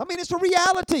 I mean, it's a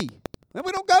reality. And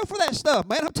we don't go for that stuff,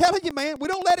 man. I'm telling you, man. We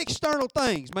don't let external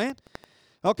things, man.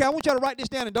 Okay, I want y'all to write this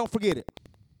down and don't forget it.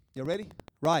 You ready?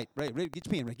 Right. Get your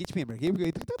pen ready. Get your pen ready. Here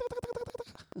we go.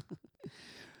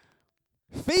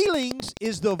 Feelings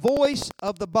is the voice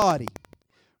of the body.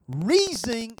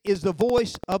 Reasoning is the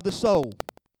voice of the soul.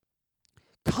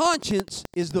 Conscience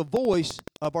is the voice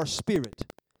of our spirit.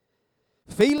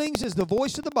 Feelings is the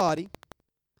voice of the body.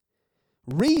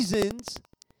 Reason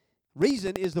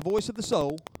is the voice of the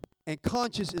soul. And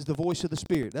conscience is the voice of the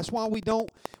Spirit. That's why we're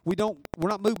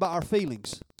not moved by our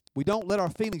feelings. We don't let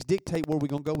our feelings dictate where we're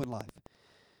going to go in life.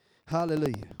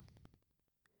 Hallelujah.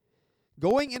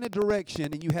 Going in a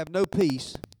direction and you have no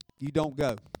peace, you don't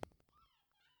go.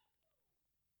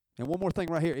 And one more thing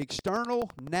right here.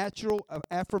 External, natural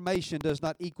affirmation does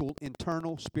not equal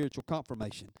internal spiritual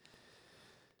confirmation.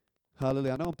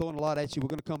 Hallelujah. I know I'm throwing a lot at you. We're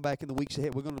going to come back in the weeks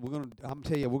ahead. I'm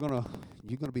telling you,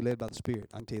 you're going to be led by the Spirit.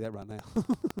 I can tell you that right now.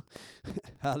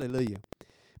 Hallelujah.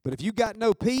 But if you got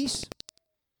no peace,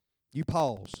 you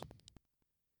pause.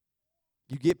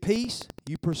 You get peace,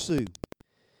 you pursue.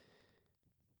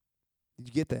 Did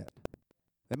you get that?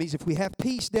 That means if we have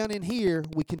peace down in here,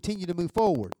 we continue to move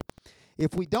forward.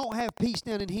 If we don't have peace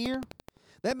down in here,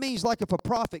 that means like if a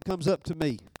prophet comes up to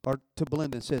me or to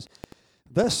Belinda and says,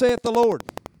 "Thus saith the Lord."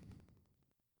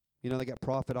 You know, they got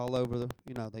prophet all over them.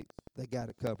 You know, they got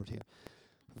it covered here.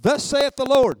 Thus saith the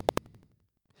Lord,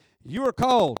 you are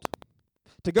called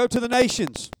to go to the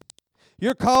nations.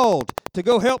 You're called to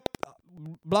go help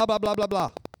blah, blah, blah, blah,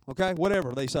 blah. Okay?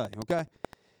 Whatever they say. Okay?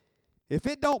 If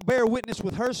it don't bear witness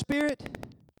with her spirit,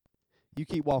 you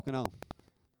keep walking on.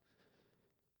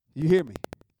 You hear me?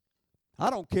 I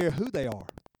don't care who they are.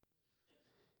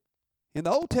 In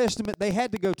the Old Testament, they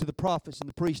had to go to the prophets and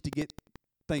the priests to get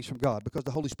things from God because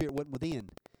the Holy Spirit wasn't within.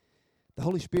 The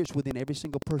Holy Spirit's within every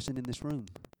single person in this room.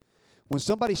 When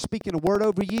somebody's speaking a word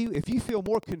over you, if you feel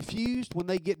more confused when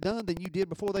they get done than you did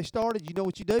before they started, you know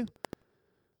what you do?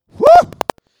 Woo!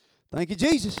 Thank you,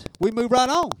 Jesus. We move right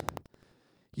on.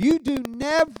 You do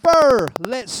never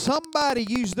let somebody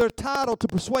use their title to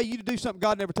persuade you to do something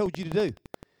God never told you to do.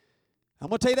 I'm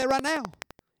going to tell you that right now.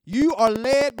 You are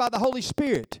led by the Holy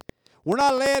Spirit. We're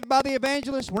not led by the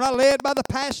evangelist. We're not led by the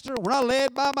pastor. We're not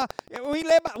led by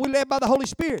we're led by the Holy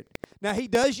Spirit. Now, He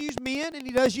does use men and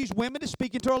He does use women to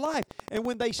speak into our life. And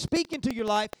when they speak into your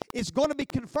life, it's going to be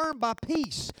confirmed by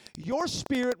peace. Your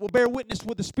spirit will bear witness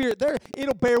with the Spirit there.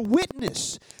 It'll bear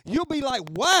witness. You'll be like,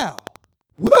 wow,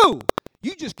 whoa,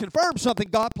 you just confirmed something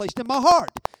God placed in my heart.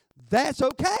 That's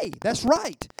okay. That's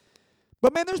right.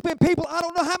 But, man, there's been people, I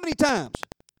don't know how many times.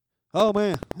 Oh,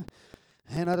 man.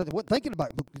 And I wasn't thinking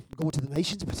about going to the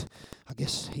nations, but I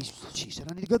guess she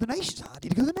said, I need to go to the nations. I need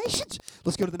to go to the nations.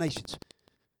 Let's go to the nations.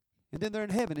 And then they're in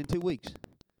heaven in 2 weeks.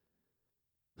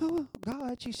 Oh,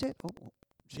 God, she said. Oh,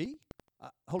 she?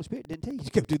 Holy Spirit didn't tell you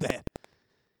to go do that.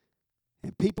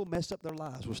 And people mess up their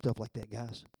lives with stuff like that,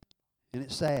 guys. And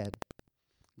it's sad.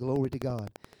 Glory to God.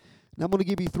 Now, I'm going to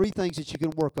give you 3 things that you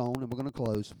can work on, and we're going to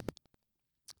close.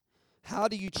 How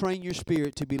do you train your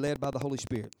spirit to be led by the Holy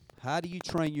Spirit? How do you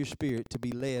train your spirit to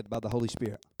be led by the Holy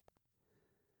Spirit?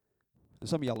 And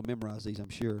some of y'all will memorize these, I'm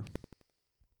sure.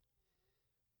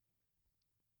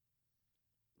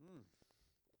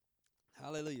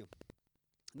 Hallelujah.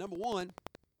 Number 1,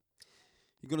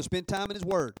 you're going to spend time in His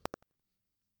Word.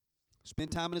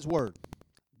 Spend time in His Word.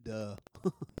 Duh.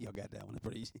 Y'all got that one. It's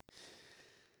pretty easy.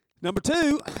 Number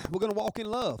 2, we're going to walk in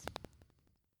love.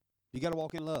 You got to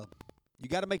walk in love. You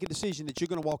got to make a decision that you're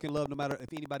going to walk in love no matter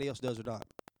if anybody else does or not.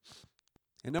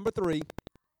 And number 3,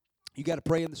 you got to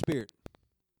pray in the Spirit.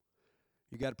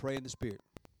 You got to pray in the Spirit.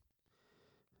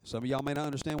 Some of y'all may not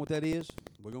understand what that is.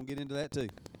 We're going to get into that too.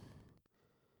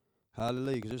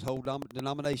 Hallelujah. Because there's whole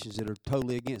denominations that are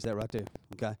totally against that right there.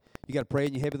 Okay? You got to pray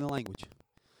in your heavenly language.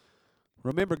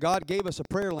 Remember, God gave us a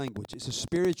prayer language. It's a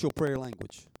spiritual prayer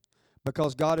language.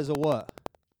 Because God is a what?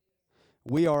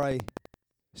 We are a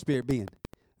spirit being.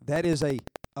 That is a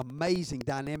amazing,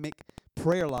 dynamic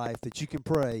prayer life that you can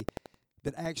pray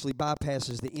that actually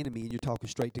bypasses the enemy and you're talking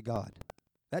straight to God.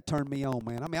 That turned me on,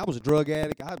 man. I mean, I was a drug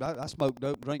addict. I smoked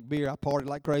dope, drank beer. I partied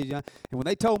like crazy. And when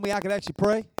they told me I could actually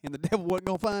pray and the devil wasn't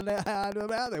going to find out how I do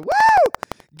about it, woo!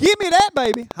 Give me that,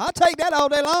 baby. I'll take that all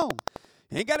day long.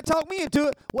 You ain't got to talk me into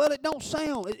it. Well, it don't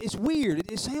sound. It's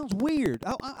weird. It sounds weird.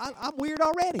 I'm weird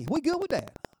already. We good with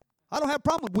that. I don't have a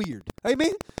problem with weird.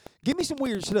 Amen? Give me some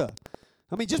weird stuff.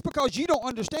 I mean, just because you don't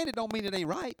understand it don't mean it ain't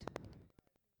right.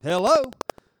 Hello?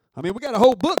 I mean, we got a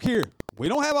whole book here. We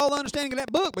don't have all the understanding of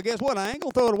that book, but guess what? I ain't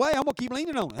going to throw it away. I'm going to keep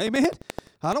leaning on it. Amen?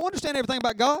 I don't understand everything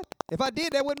about God. If I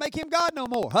did, that wouldn't make Him God no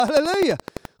more. Hallelujah.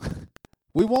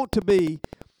 We want to be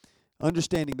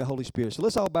understanding the Holy Spirit. So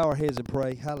let's all bow our heads and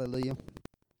pray. Hallelujah.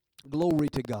 Glory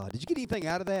to God. Did you get anything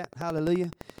out of that?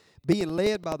 Hallelujah. Being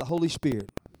led by the Holy Spirit.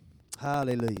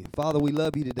 Hallelujah. Father, we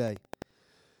love you today.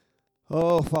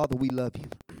 Oh, Father, we love you.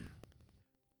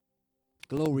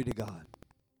 Glory to God.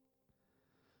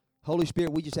 Holy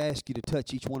Spirit, we just ask you to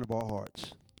touch each one of our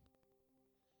hearts.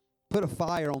 Put a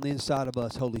fire on the inside of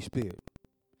us, Holy Spirit.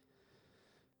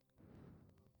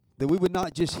 That we would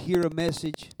not just hear a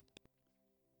message.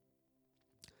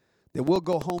 That we'll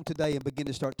go home today and begin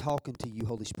to start talking to you,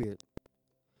 Holy Spirit.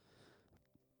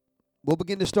 We'll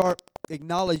begin to start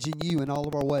acknowledging you in all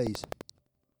of our ways.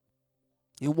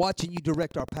 And watching you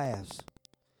direct our paths.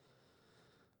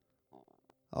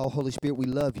 Oh, Holy Spirit, we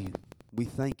love you. We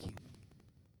thank you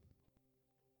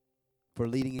for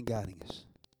leading and guiding us.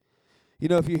 You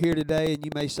know, if you're here today and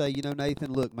you may say, you know,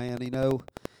 Nathan, look, man, you know,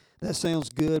 that sounds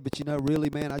good, but you know,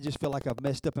 really, man, I just feel like I've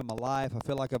messed up in my life. I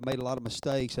feel like I've made a lot of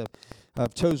mistakes.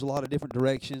 I've chose a lot of different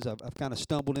directions. I've kind of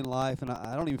stumbled in life, and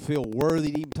I don't even feel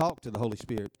worthy to even talk to the Holy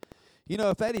Spirit. You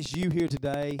know, if that is you here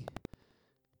today,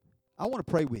 I want to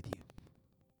pray with you.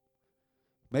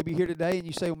 Maybe you're here today and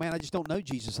you say, well, man, I just don't know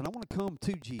Jesus, and I want to come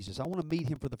to Jesus. I want to meet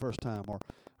Him for the first time. Or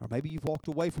maybe you've walked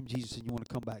away from Jesus and you want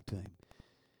to come back to Him.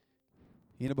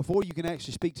 You know, before you can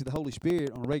actually speak to the Holy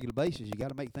Spirit on a regular basis, you got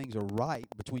to make things right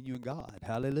between you and God.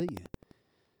 Hallelujah.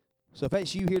 So if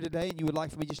that's you here today and you would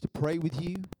like for me just to pray with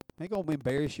you, I ain't going to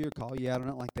embarrass you or call you out or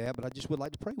nothing like that, but I just would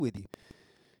like to pray with you.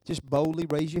 Just boldly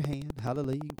raise your hand.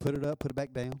 Hallelujah. You can put it up, put it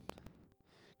back down.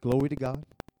 Glory to God.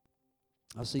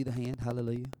 I see the hand.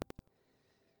 Hallelujah.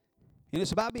 And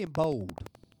it's about being bold.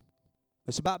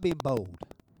 It's about being bold.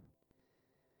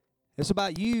 It's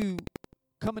about you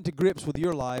coming to grips with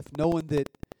your life, knowing that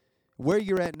where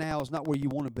you're at now is not where you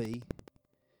want to be.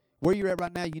 Where you're at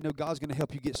right now, you know God's going to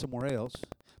help you get somewhere else.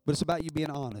 But it's about you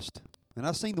being honest. And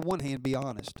I've seen the one hand be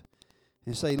honest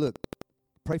and say, look,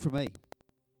 pray for me.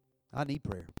 I need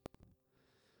prayer.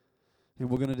 And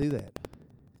we're going to do that.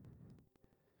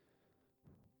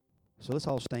 So let's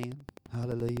all stand.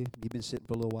 Hallelujah. You've been sitting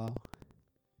for a little while.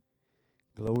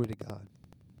 Glory to God.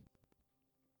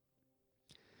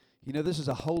 You know, this is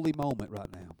a holy moment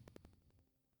right now.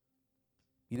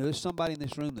 You know, there's somebody in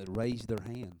this room that raised their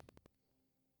hand.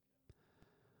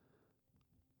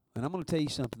 And I'm going to tell you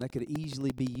something. That could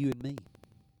easily be you and me.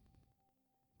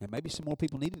 And maybe some more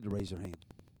people needed to raise their hand.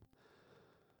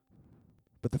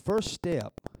 But the first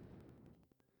step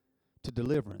to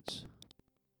deliverance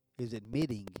is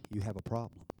admitting you have a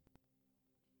problem.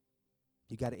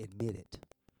 You got to admit it.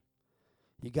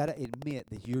 You got to admit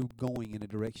that you're going in a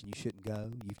direction you shouldn't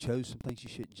go. You've chose some things you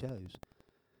shouldn't chose.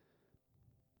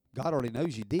 God already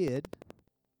knows you did.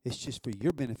 It's just for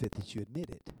your benefit that you admit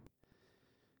it.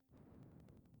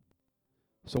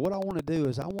 So what I want to do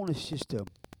is I want us just to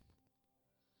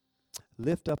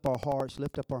lift up our hearts,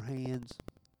 lift up our hands.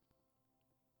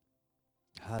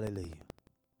 Hallelujah.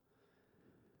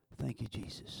 Thank you,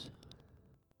 Jesus.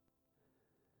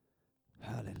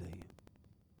 Hallelujah.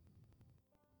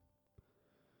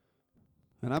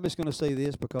 And I'm just going to say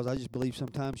this because I just believe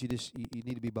sometimes you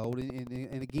need to be bold.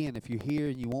 And again, if you're here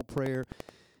and you want prayer,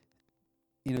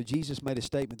 you know, Jesus made a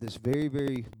statement that's very,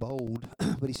 very bold.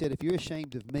 But he said, if you're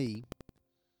ashamed of me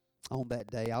on that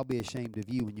day, I'll be ashamed of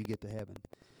you when you get to heaven.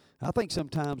 I think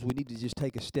sometimes we need to just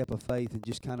take a step of faith and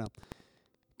just kind of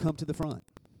come to the front.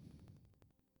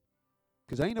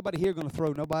 Because ain't nobody here going to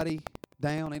throw nobody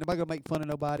down. Ain't nobody going to make fun of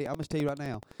nobody. I'm going to tell you right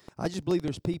now, I just believe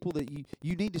there's people that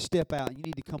you need to step out and you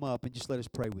need to come up and just let us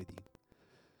pray with you.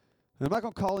 And I'm not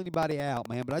going to call anybody out,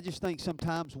 man, but I just think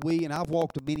sometimes and I've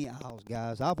walked to many aisles,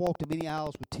 guys. I've walked to many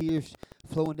aisles with tears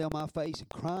flowing down my face and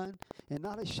crying and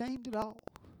not ashamed at all.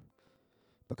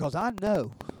 Because I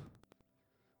know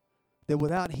that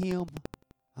without him,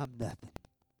 I'm nothing.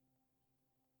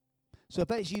 So if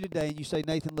that's you today and you say,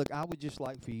 Nathan, look, I would just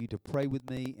like for you to pray with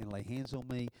me and lay hands on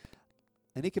me.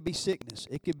 And it could be sickness.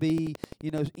 It could be,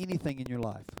 anything in your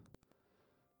life.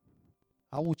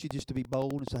 I want you just to be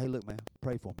bold and say, hey, look, man,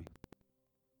 pray for me.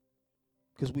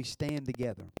 Because we stand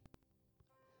together.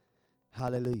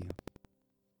 Hallelujah.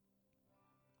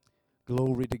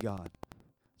 Glory to God.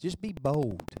 Just be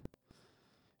bold.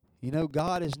 You know,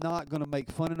 God is not going to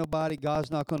make fun of nobody. He's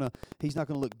not going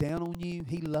to look down on you.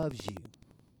 He loves you.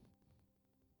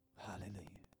 Hallelujah.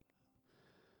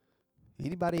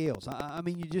 Anybody else? I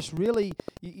mean, you just really,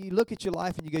 you look at your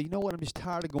life and you go, you know what, I'm just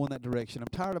tired of going that direction. I'm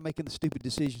tired of making the stupid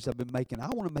decisions I've been making. I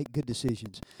want to make good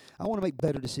decisions. I want to make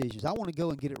better decisions. I want to go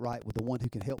and get it right with the one who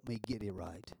can help me get it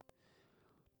right.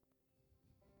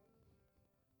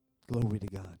 Glory to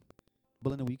God.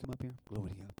 Belinda, will you come up here? Glory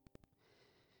to God.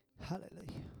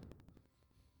 Hallelujah.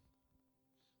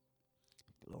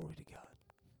 Glory to God.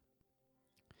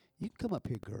 You can come up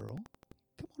here, girl.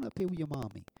 Come on up here with your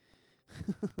mommy.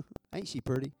 Ain't she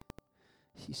pretty?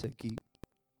 She's so cute.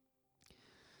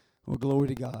 Well, glory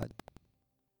to God.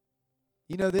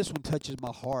 You know, this one touches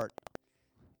my heart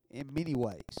in many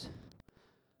ways.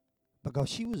 Because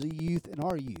she was a youth in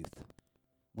our youth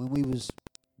when we was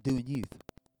doing youth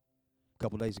a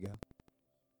couple days ago.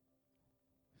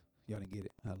 Y'all didn't get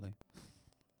it. Hallelujah.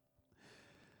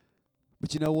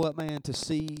 But you know what, man? To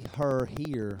see her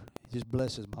here just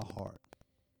blesses my heart.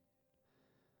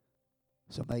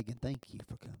 So, Megan, thank you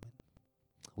for coming.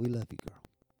 We love you, girl.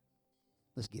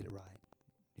 Let's get it right.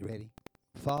 You ready?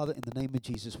 Father, in the name of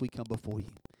Jesus, we come before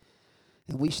you.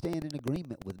 And we stand in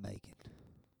agreement with Megan.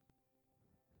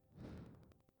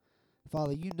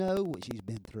 Father, you know what she's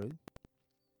been through.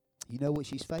 You know what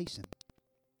she's facing.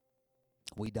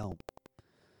 We don't.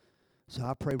 So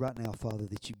I pray right now, Father,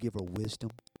 that you give her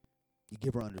wisdom. You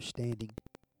give her understanding.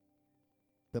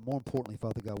 But more importantly,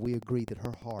 Father God, we agree that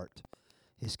her heart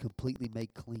is completely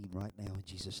made clean right now in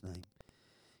Jesus' name.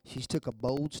 She's took a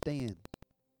bold stand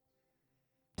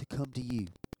to come to you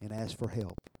and ask for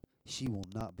help. She will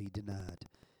not be denied.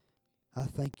 I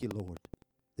thank you, Lord,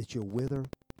 that you're with her,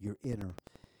 you're in her,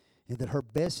 and that her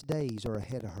best days are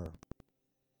ahead of her.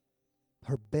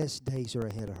 Her best days are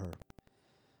ahead of her.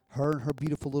 Her and her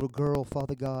beautiful little girl,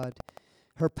 Father God,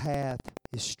 her path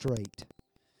is straight.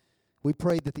 We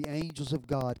pray that the angels of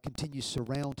God continue to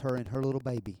surround her and her little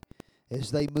baby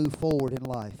as they move forward in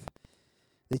life.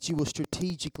 that you will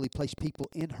strategically place people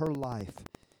in her life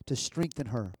to strengthen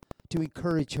her, to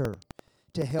encourage her,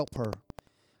 to help her.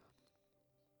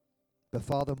 But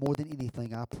Father, more than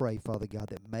anything, I pray, Father God,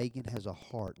 that Megan has a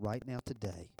heart right now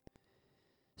today,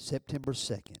 September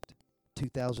 2nd,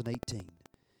 2018,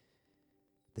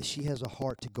 that she has a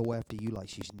heart to go after you like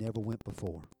she's never went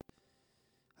before.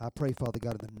 I pray, Father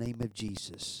God, in the name of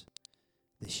Jesus,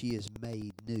 that she is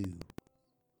made new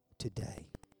today.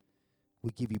 We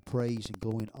give you praise and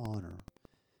glory and honor,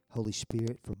 Holy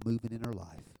Spirit, for moving in her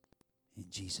life. In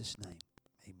Jesus' name,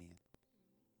 amen.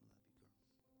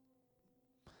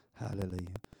 Hallelujah.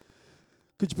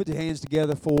 Could you put your hands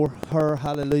together for her?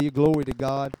 Hallelujah. Glory to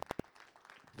God.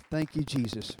 Thank you,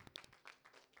 Jesus.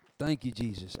 Thank you,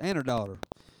 Jesus. And her daughter.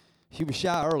 She was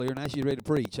shy earlier, now she's ready to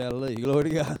preach. Hallelujah. Glory to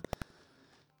God.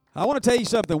 I want to tell you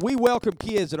something. We welcome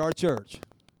kids at our church.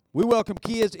 We welcome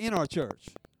kids in our church.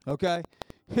 Okay?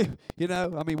 You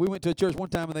know, I mean, we went to a church one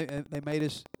time and they made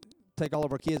us take all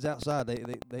of our kids outside.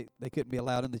 They couldn't be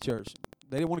allowed in the church.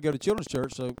 They didn't want to go to children's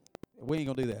church, so we ain't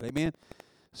going to do that. Amen?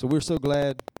 So we're so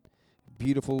glad.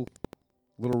 Beautiful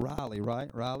little Riley, right?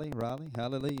 Riley.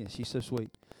 Hallelujah. She's so sweet.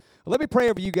 Well, let me pray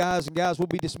over you guys, and guys, we'll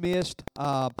be dismissed.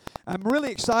 I'm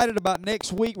really excited about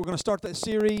next week. We're going to start that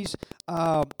series.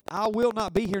 I will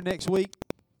not be here next week.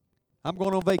 I'm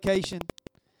going on vacation.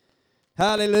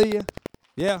 Hallelujah.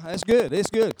 Yeah, that's good. It's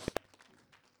good.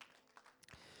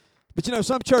 But you know,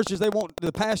 some churches,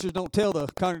 the pastors don't tell the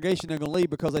congregation they're going to leave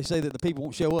because they say that the people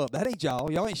won't show up. That ain't y'all.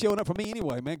 Y'all ain't showing up for me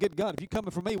anyway, man. Good God, if you're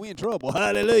coming for me, we in trouble.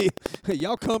 Hallelujah.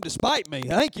 Y'all come to spite me.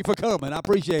 Thank you for coming. I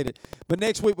appreciate it. But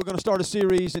next week, we're going to start a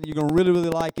series, and you're going to really, really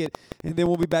like it. And then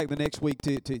we'll be back the next week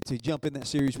to jump in that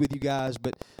series with you guys.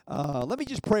 But let me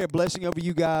just pray a blessing over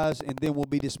you guys, and then we'll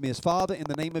be dismissed. Father, in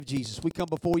the name of Jesus, we come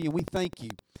before you, and we thank you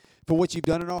for what you've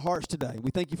done in our hearts today.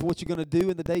 We thank you for what you're going to do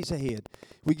in the days ahead.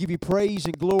 We give you praise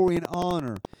and glory and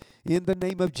honor in the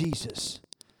name of Jesus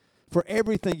for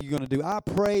everything you're going to do. I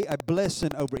pray a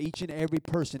blessing over each and every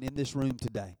person in this room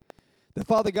today. That,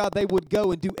 Father God, they would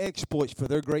go and do exploits for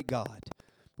their great God.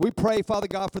 We pray, Father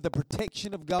God, for the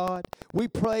protection of God. We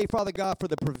pray, Father God, for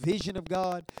the provision of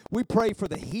God. We pray for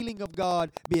the healing of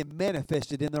God being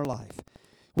manifested in their life.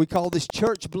 We call this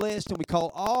church blessed, and we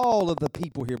call all of the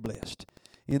people here blessed.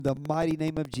 In the mighty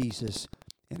name of Jesus.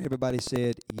 And everybody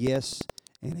said yes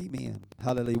and amen.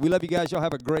 Hallelujah. We love you guys. Y'all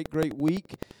have a great, great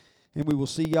week. And we will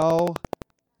see y'all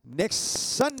next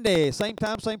Sunday. Same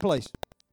time, same place.